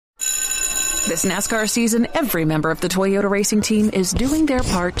This NASCAR season, every member of the Toyota racing team is doing their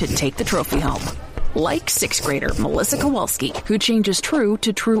part to take the trophy home. Like 6th grader Melissa Kowalski, who changes true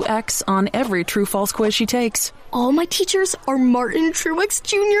to True X on every true-false quiz she takes. All my teachers are Martin Truex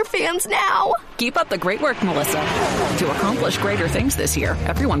Jr. fans now. Keep up the great work, Melissa. To accomplish greater things this year,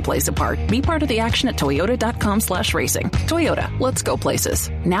 everyone plays a part. Be part of the action at toyota.com/racing. Toyota, let's go places.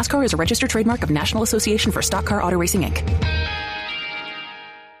 NASCAR is a registered trademark of National Association for Stock Car Auto Racing, Inc.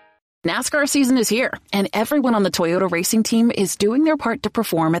 NASCAR season is here, and everyone on the Toyota racing team is doing their part to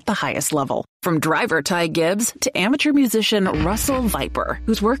perform at the highest level. From driver Ty Gibbs to amateur musician Russell Viper,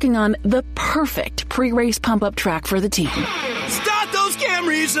 who's working on the perfect pre-race pump-up track for the team. Start those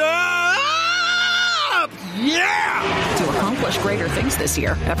Camrys up! Yeah! To accomplish greater things this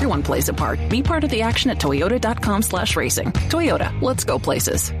year, everyone plays a part. Be part of the action at toyota.com/racing. Toyota, let's go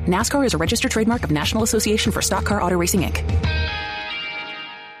places. NASCAR is a registered trademark of National Association for Stock Car Auto Racing, Inc.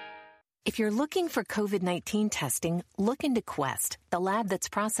 If you're looking for COVID-19 testing, look into Quest, the lab that's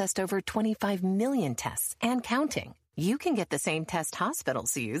processed over 25 million tests and counting. You can get the same test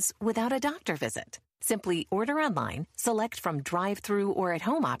hospitals use without a doctor visit. Simply order online, select from drive-through or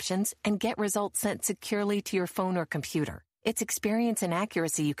at-home options, and get results sent securely to your phone or computer. It's experience and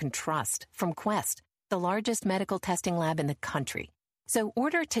accuracy you can trust from Quest, the largest medical testing lab in the country. So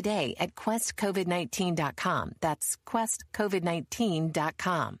order today at questcovid19.com. That's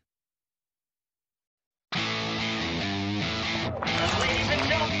questcovid19.com. Ladies and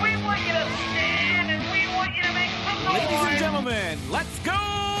gentlemen, we want you to stand and we want you to make some noise. Ladies and gentlemen, let's go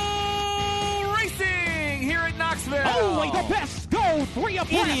racing here at Knoxville. Only the best go 3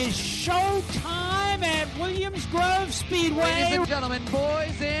 abreast. It is showtime at Williams Grove Speedway. Ladies and gentlemen,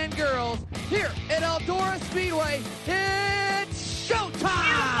 boys and girls, here at Eldora Speedway, it's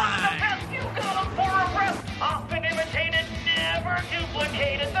showtime. You got them for a rest. Often imitated, never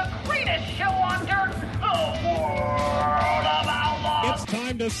duplicated. The greatest show on dirt, the world of outlaws. It's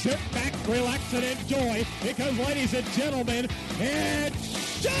time to sit back, relax, and enjoy, because, ladies and gentlemen,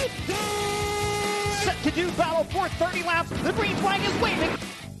 it's showtime! Set to do battle for 30 laps. The green flag is waving.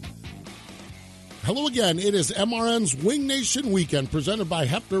 Hello again. It is MRN's Wing Nation Weekend presented by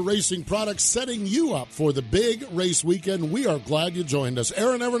Hefner Racing Products, setting you up for the big race weekend. We are glad you joined us.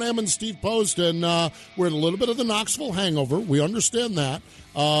 Aaron Evernham and Steve Post, and we're in a little bit of the Knoxville hangover. We understand that,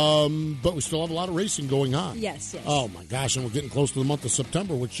 but we still have a lot of racing going on. Yes. Oh, my gosh, and we're getting close to the month of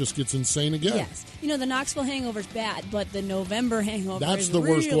September, which just gets insane again. Yes. You know, the Knoxville hangover's bad, but the November hangover That's is the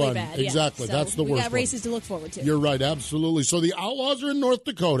worst really one. bad. Exactly. Yeah. That's the worst We one. got races to look forward to. You're right, absolutely. So the Outlaws are in North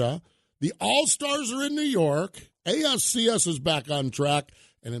Dakota. The All-Stars are in New York. ASCS is back on track.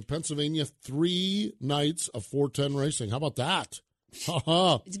 And in Pennsylvania, 3 nights of 410 racing. How about that?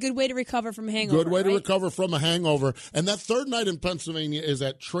 It's a good way to recover from a hangover. Good way to right? recover from a hangover. And that third night in Pennsylvania is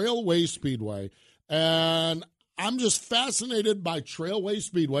at Trailway Speedway. And I'm just fascinated by Trailway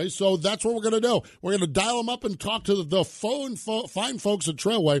Speedway. So that's what we're going to do. We're going to dial them up and talk to the fine folks at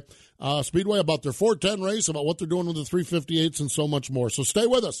Trailway Speedway about their 410 race, about what they're doing with the 358s, and so much more. So stay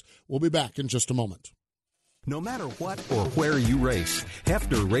with us. We'll be back in just a moment. No matter what or where you race,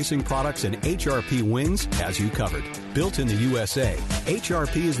 Hefner Racing Products and HRP Wings has you covered. Built in the USA,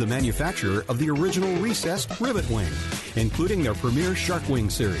 HRP is the manufacturer of the original recessed rivet wing, including their premier Shark Wing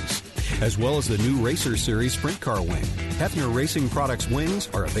series, as well as the new Racer Series Sprint Car Wing. Hefner Racing Products wings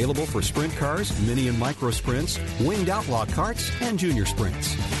are available for sprint cars, mini and micro sprints, winged outlaw karts, and junior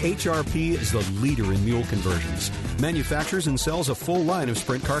sprints. HRP is the leader in mule conversions, manufactures and sells a full line of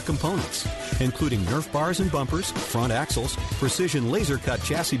sprint car components, including Nerf bars and bumpers, front axles, precision laser cut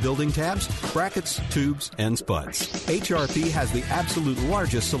chassis building tabs, brackets, tubes, and spuds. HRP has the absolute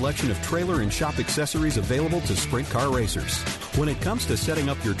largest selection of trailer and shop accessories available to sprint car racers. When it comes to setting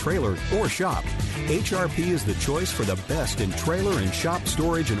up your trailer or shop, HRP is the choice for the best in trailer and shop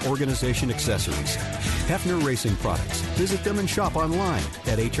storage and organization accessories. Hefner Racing Products. Visit them and shop online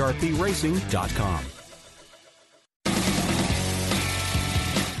at hrpracing.com.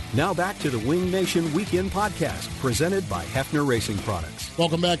 Now back to the Wing Nation Weekend Podcast, presented by Hefner Racing Products.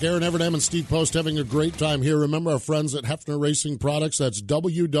 Welcome back. Aaron Evernham and Steve Post having a great time here. Remember our friends at Hefner Racing Products. That's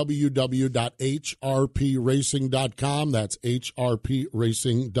www.hrpracing.com. That's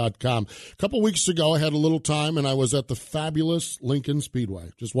hrpracing.com. A couple weeks ago, I had a little time, and I was at the fabulous Lincoln Speedway,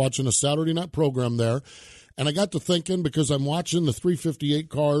 just watching a Saturday night program there. And I got to thinking, because I'm watching the 358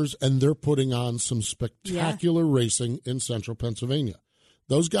 cars, and they're putting on some spectacular racing in central Pennsylvania.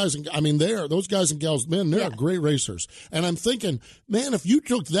 Those guys, those guys and gals, man, they're great racers. And I'm thinking, man, if you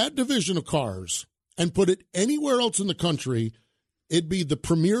took that division of cars and put it anywhere else in the country, it'd be the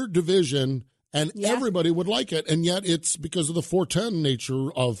premier division And everybody would like it, and yet it's because of the 410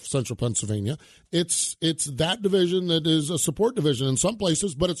 nature of Central Pennsylvania. It's that division that is a support division in some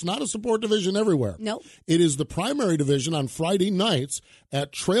places, but it's not a support division everywhere. Nope. It is the primary division on Friday nights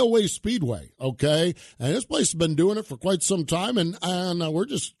at Trailway Speedway, okay? And this place has been doing it for quite some time, and we're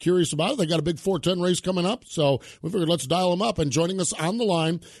just curious about it. They got a big 410 race coming up, so we figured let's dial them up. And joining us on the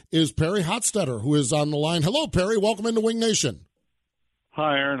line is Perry Hotstetter, who is on the line. Hello, Perry. Welcome into Wing Nation.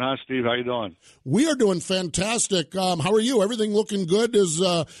 Hi, Aaron. Hi, Steve. How you doing? We are doing fantastic. How are you? Everything looking good? Is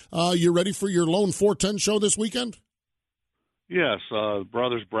you ready for your Lone 410 show this weekend? Yes.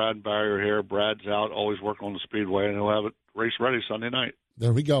 Brothers Brad and Barry are here. Brad's out, always working on the speedway, and he'll have it race ready Sunday night.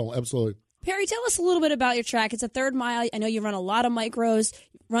 There we go. Absolutely. Perry, tell us a little bit about your track. It's a third mile. I know you run a lot of micros,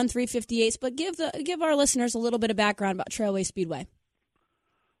 run 358s, but give our listeners a little bit of background about Trailway Speedway.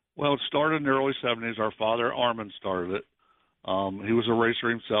 Well, it started in the early 70s. Our father, Armin, started it. He was a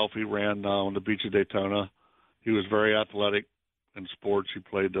racer himself. He ran on the beach of Daytona. He was very athletic in sports. He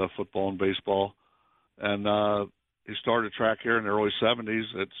played football and baseball. And he started a track here in the early 70s.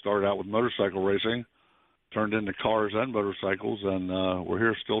 It started out with motorcycle racing, turned into cars and motorcycles, and we're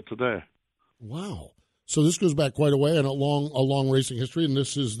here still today. Wow. So this goes back quite a way and a long racing history, and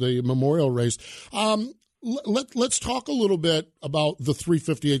this is the memorial race. Let's talk a little bit about the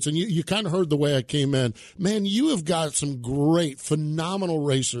 358s, and you kind of heard the way I came in. Man, you have got some great, phenomenal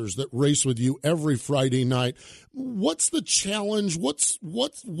racers that race with you every Friday night. What's the challenge? What's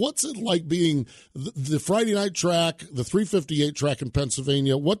it like being the Friday night track, the 358 track in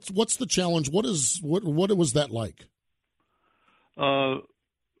Pennsylvania? What's the challenge? What was that like?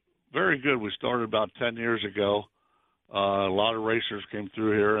 Very good. We started about 10 years ago. A lot of racers came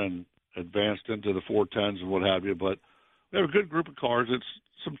through here and advanced into the 410s and what have you, but we have a good group of cars. It's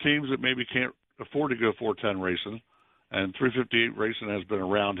some teams that maybe can't afford to go 410 racing, and 358 racing has been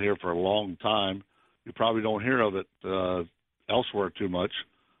around here for a long time. You probably don't hear of it elsewhere too much,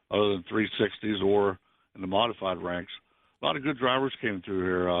 other than 360s or in the modified ranks. A lot of good drivers came through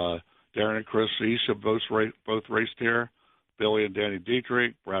here. Darren and Chris East have both raced here. Billy and Danny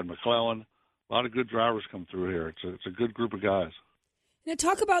Dietrich, Brad McClellan. A lot of good drivers come through here. It's a good group of guys. Now,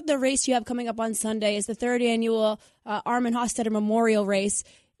 talk about the race you have coming up on Sunday. It's the third annual Armin Hofstetter Memorial Race.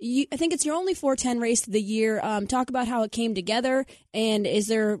 I think it's your only 410 race of the year. Talk about how it came together, and is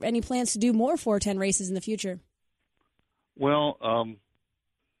there any plans to do more 410 races in the future? Well,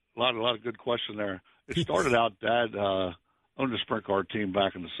 a lot of good question there. It started out, Dad owned a sprint car team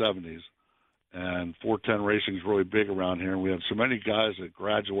back in the 70s, and 410 racing is really big around here. And we have so many guys that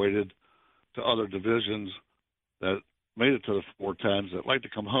graduated to other divisions that made it to the 410s that like to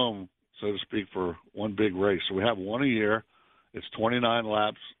come home, so to speak, for one big race. So we have one a year. It's 29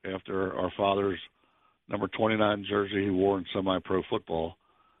 laps after our father's number 29 jersey he wore in semi-pro football.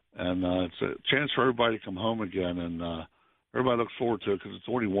 And it's a chance for everybody to come home again. And everybody looks forward to it because it's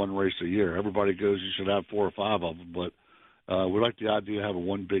only one race a year. Everybody goes, you should have 4 or 5 of them. But we like the idea of having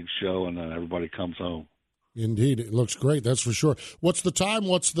one big show and then everybody comes home. Indeed, it looks great. That's for sure. What's the time?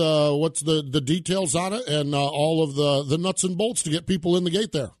 What's the details on it, and all of the nuts and bolts to get people in the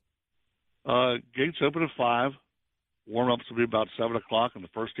gate there? Gates open at 5. Warm-ups will be about 7 o'clock, and the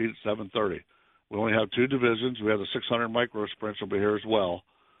first heat at 7:30. We only have 2 divisions. We have the 600 micro sprints will be here as well.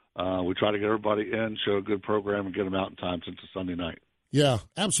 We try to get everybody in, show a good program, and get them out in time since it's Sunday night. Yeah,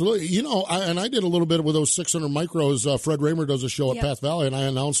 absolutely. You know, I did a little bit with those 600 micros. Fred Raymer does a show at Path Valley, and I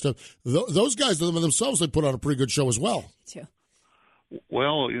announced him. Those guys themselves, they put on a pretty good show as well. Too.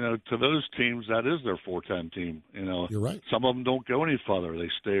 Well, you know, to those teams, that is their 410 team. You know, you're right. Some of them don't go any further; they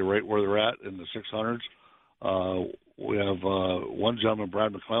stay right where they're at in the 600s. We have one gentleman,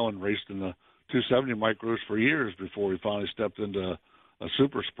 Brad McClellan, raced in the 270 micros for years before he finally stepped into a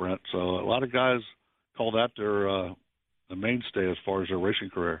super sprint. So a lot of guys call that their the mainstay as far as their racing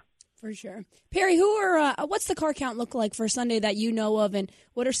career. For sure. Perry, what's the car count look like for Sunday that you know of, and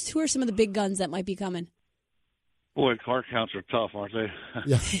who are some of the big guns that might be coming? Boy, car counts are tough, aren't they?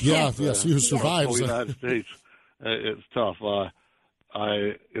 Yes, you survive. The United States, it's tough.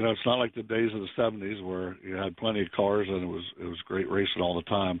 It's not like the days of the 70s where you had plenty of cars and it was great racing all the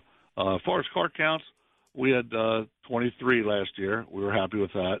time. As far as car counts, we had 23 last year. We were happy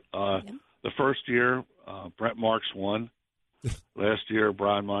with that. The first year, Brent Marks won. Last year,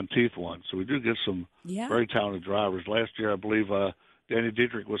 Brian Monteith won. So we do get some very talented drivers. Last year, I believe Danny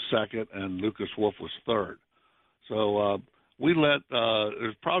Dietrich was second and Lucas Wolf was third. So we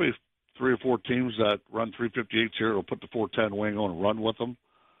there's probably 3 or 4 teams that run 358s here will put the 410 wing on and run with them.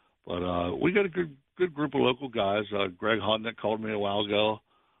 But we got a good group of local guys. Greg Hodnick called me a while ago.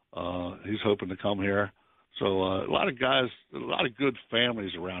 He's hoping to come here. So a lot of guys, a lot of good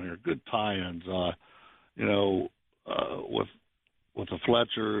families around here, good tie-ins. With the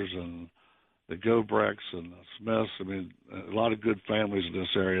Fletchers and the Gobrecks and the Smiths. I mean, a lot of good families in this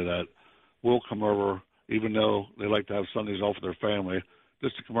area that will come over, even though they like to have Sundays off with their family,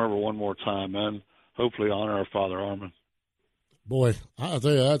 just to come over one more time and hopefully honor our father, Armin. Boy, I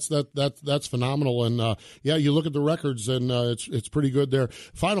tell you, that's phenomenal. And you look at the records, and it's pretty good there.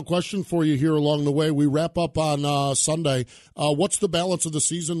 Final question for you here along the way. We wrap up on Sunday. What's the balance of the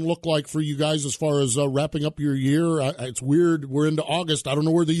season look like for you guys as far as wrapping up your year? It's weird. We're into August. I don't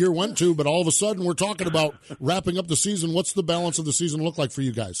know where the year went to, but all of a sudden we're talking about wrapping up the season. What's the balance of the season look like for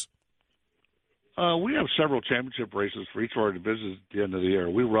you guys? We have several championship races for each of our divisions at the end of the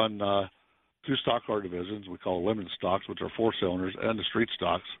year. We run 2 stock car divisions we call limited stocks, which are 4-cylinders, and the street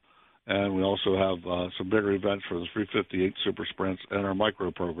stocks. And we also have some bigger events for the 358 Super Sprints and our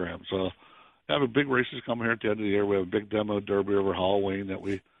micro program. So we have big races coming here at the end of the year. We have a big demo derby over Halloween that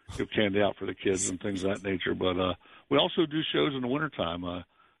we give candy out for the kids and things of that nature. But we also do shows in the wintertime.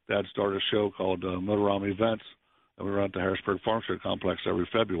 Dad started a show called Motorama Events, and we run at the Harrisburg Farm Show Complex every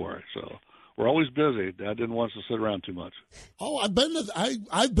February. So we're always busy. Dad didn't want us to sit around too much. Oh, I've been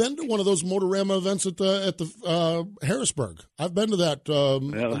to one of those Motorama events at the Harrisburg. I've been to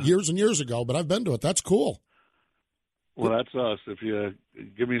that years and years ago, but I've been to it. That's cool. Well, that's us. If you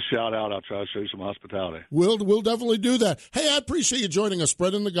give me a shout out, I'll try to show you some hospitality. We'll definitely do that. Hey, I appreciate you joining us.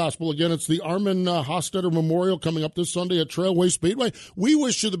 Spreading the gospel again. It's the Armin Hostetter Memorial coming up this Sunday at Trailway Speedway. We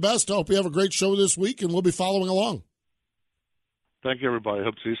wish you the best. I hope you have a great show this week, and we'll be following along. Thank you, everybody.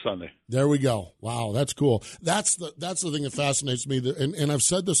 Hope to see you Sunday. There we go. Wow, that's cool. That's the thing that fascinates me. And I've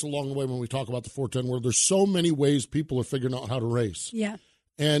said this along the way when we talk about the 410 world. There's so many ways people are figuring out how to race. Yeah.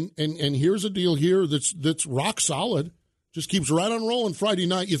 And here's a deal here that's rock solid. Just keeps right on rolling Friday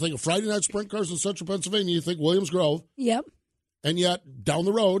night. You think of Friday night sprint cars in Central Pennsylvania, you think Williams Grove. Yep. And yet, down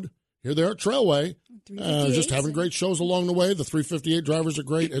the road, here they are at Trailway, just having great shows along the way. The 358 drivers are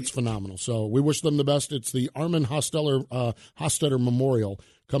great. It's phenomenal. So we wish them the best. It's the Armin Hostetter Memorial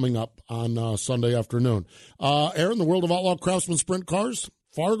coming up on Sunday afternoon. Aaron, the World of Outlaw Craftsman Sprint Cars,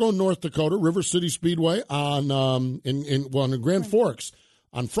 Fargo, North Dakota, River City Speedway on in Grand Forks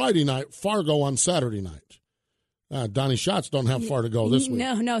on Friday night, Fargo on Saturday night. Donnie Schatz don't have far to go this week.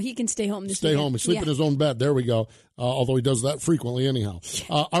 No, he can stay home Stay home. He's sleep in his own bed. There we go. Although he does that frequently anyhow.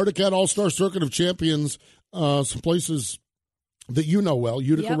 Arctic Cat All-Star Circuit of Champions, some places that you know well.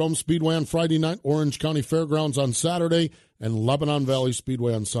 Utica Rome Speedway on Friday night, Orange County Fairgrounds on Saturday, and Lebanon Valley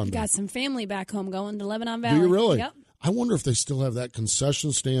Speedway on Sunday. Got some family back home going to Lebanon Valley. Do you really? Yep. I wonder if they still have that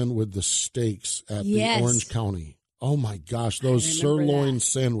concession stand with the steaks at the Orange County. Oh, my gosh, those sirloin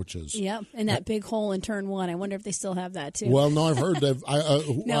sandwiches. Yep, and that big hole in turn one. I wonder if they still have that, too. Well, no, I've heard they've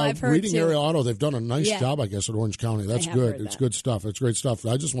I've heard Reading too. Area Auto, they've done a nice job, I guess, at Orange County. That's good. It's good stuff. It's great stuff.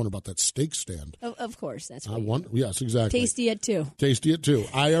 I just wonder about that steak stand. Of course, that's yes, exactly. Tasty at 2. Tasty at 2.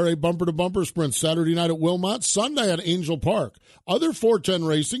 IRA bumper-to-bumper sprint Saturday night at Wilmot, Sunday at Angel Park. Other 410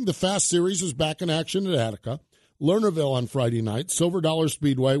 racing, the Fast Series is back in action at Attica. Lernerville on Friday night, Silver Dollar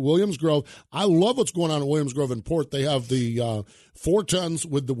Speedway, Williams Grove. I love what's going on at Williams Grove and Port. They have the 410s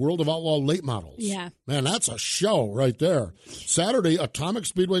with the World of Outlaw late models. Yeah. Man, that's a show right there. Saturday, Atomic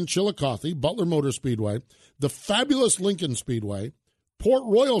Speedway in Chillicothe, Butler Motor Speedway, the fabulous Lincoln Speedway, Port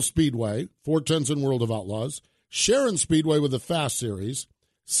Royal Speedway, 410s and World of Outlaws, Sharon Speedway with the Fast Series,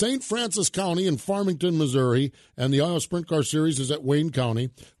 St. Francis County in Farmington, Missouri, and the Iowa Sprint Car Series is at Wayne County.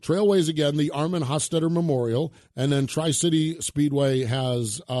 Trailways again, the Armin Hostetter Memorial, and then Tri-City Speedway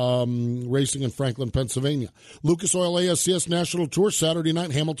has racing in Franklin, Pennsylvania. Lucas Oil ASCS National Tour, Saturday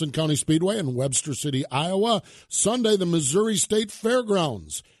night, Hamilton County Speedway in Webster City, Iowa. Sunday, the Missouri State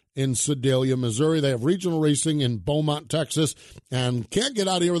Fairgrounds in Sedalia, Missouri. They have regional racing in Beaumont, Texas. And can't get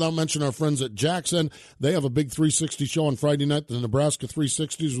out of here without mentioning our friends at Jackson. They have a big 360 show on Friday night, the Nebraska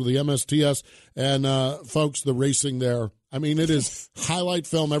 360s with the MSTS. And, folks, the racing there, I mean, it is highlight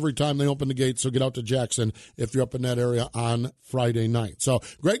film every time they open the gate, so get out to Jackson if you're up in that area on Friday night. So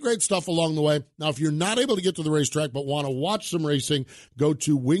great stuff along the way. Now, if you're not able to get to the racetrack but want to watch some racing, go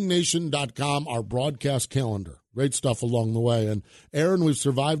to wingnation.com, our broadcast calendar. Great stuff along the way. And, Aaron, we've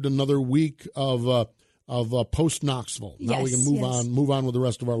survived another week of post-Knoxville. Now we can move on with the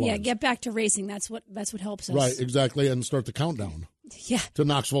rest of our lives. Yeah, get back to racing. That's what helps us. Right, exactly, and start the countdown. to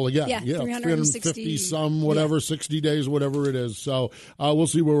Knoxville again. Yeah, 350 some, whatever, 60 days, whatever it is. So we'll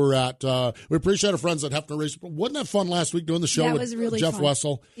see where we're at. We appreciate our friends at Hefner Racing. Wasn't that fun last week doing the show with really Jeff fun.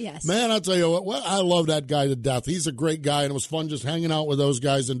 Wessel? Yes. Man, I'll tell you what, I love that guy to death. He's a great guy, and it was fun just hanging out with those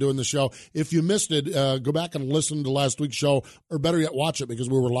guys and doing the show. If you missed it, go back and listen to last week's show, or better yet, watch it, because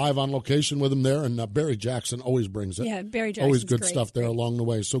we were live on location with him there, and Barry Jackson always brings it. Yeah, Barry Jackson's always good great. stuff there along the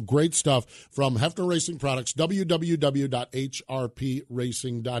way. So great stuff from Hefner Racing Products,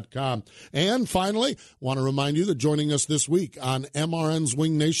 www.hrpracing.com. And finally, want to remind you that joining us this week on MRN's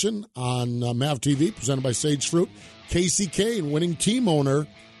Wing Nation on MAV TV, presented by Sage Fruit, Casey Kane, winning team owner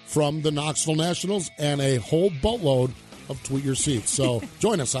from the Knoxville Nationals, and a whole boatload of Tweet Your Seats. So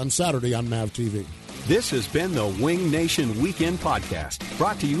join us on Saturday on MAV TV. This has been the Wing Nation Weekend Podcast,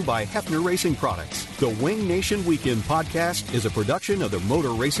 brought to you by Hefner Racing Products. The Wing Nation Weekend Podcast is a production of the Motor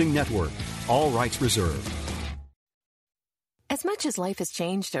Racing Network. All rights reserved. As much as life has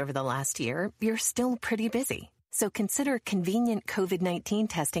changed over the last year, you're still pretty busy. So consider convenient COVID-19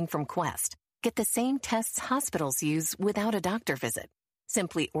 testing from Quest. Get the same tests hospitals use without a doctor visit.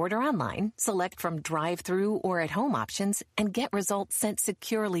 Simply order online, select from drive-through or at-home options, and get results sent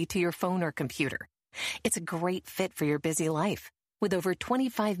securely to your phone or computer. It's a great fit for your busy life. With over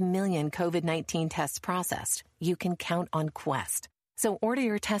 25 million COVID-19 tests processed, you can count on Quest. So order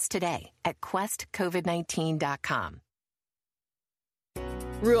your test today at questcovid19.com.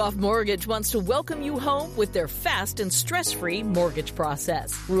 Ruoff Mortgage wants to welcome you home with their fast and stress-free mortgage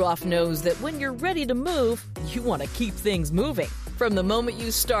process. Ruoff knows that when you're ready to move, you want to keep things moving. From the moment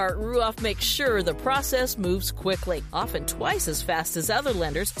you start, Ruoff makes sure the process moves quickly, often twice as fast as other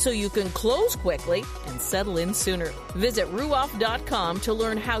lenders, so you can close quickly and settle in sooner. Visit Ruoff.com to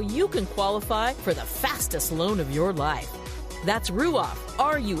learn how you can qualify for the fastest loan of your life. That's Ruoff,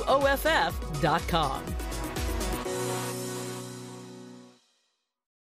 RUOFF.com.